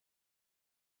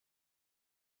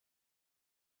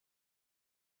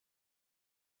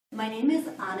My name is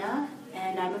Anna,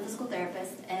 and I'm a physical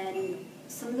therapist, and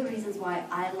some of the reasons why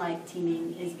I like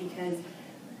teaming is because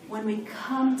when we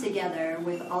come together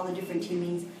with all the different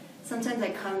teamings, sometimes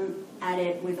I come at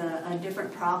it with a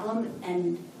different problem,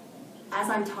 and as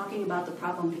I'm talking about the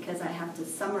problem, because I have to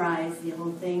summarize the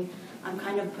whole thing, I'm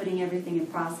kind of putting everything in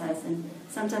process, and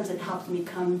sometimes it helps me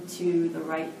come to the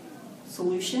right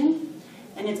solution.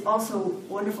 And it's also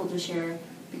wonderful to share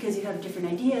because you have different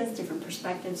ideas, different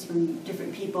perspectives from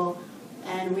different people,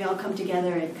 and we all come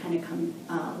together and kind of come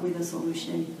with a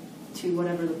solution to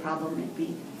whatever the problem might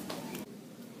be.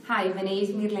 Hi, my name is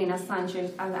Mirlena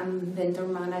Sanchez, and I'm vendor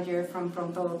manager from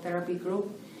Pronto Therapy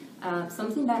Group.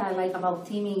 Something that I like about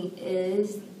teaming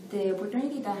is the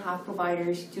opportunity that have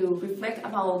providers to reflect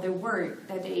about the work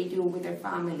that they do with their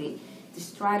family, the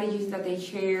strategies that they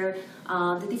share,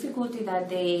 the difficulty that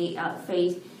they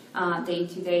face day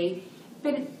to day.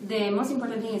 But the most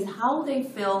important thing is how they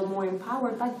feel more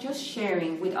empowered by just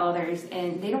sharing with others,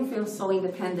 and they don't feel so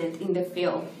independent in the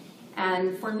field.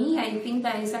 And for me, I think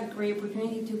that is a great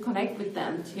opportunity to connect with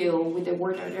them too, with the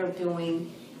work that they're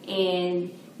doing,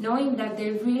 and knowing that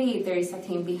there is a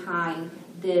team behind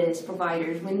these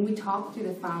providers. When we talk to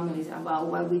the families about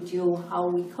what we do, how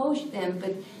we coach them,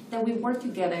 but that we work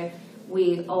together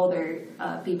with other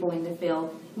people in the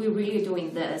field, we're really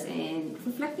doing this and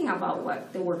reflecting about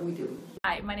what the work we do.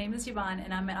 Hi, my name is Yvonne,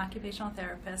 and I'm an occupational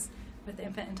therapist with the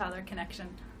Infant and Toddler Connection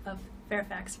of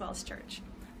Fairfax Falls Church.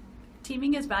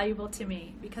 Teaming is valuable to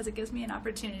me because it gives me an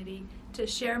opportunity to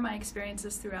share my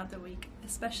experiences throughout the week,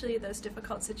 especially those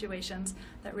difficult situations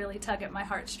that really tug at my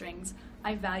heartstrings.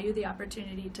 I value the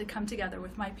opportunity to come together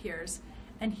with my peers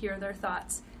and hear their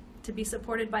thoughts, to be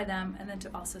supported by them, and then to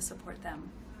also support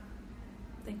them.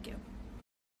 Thank you.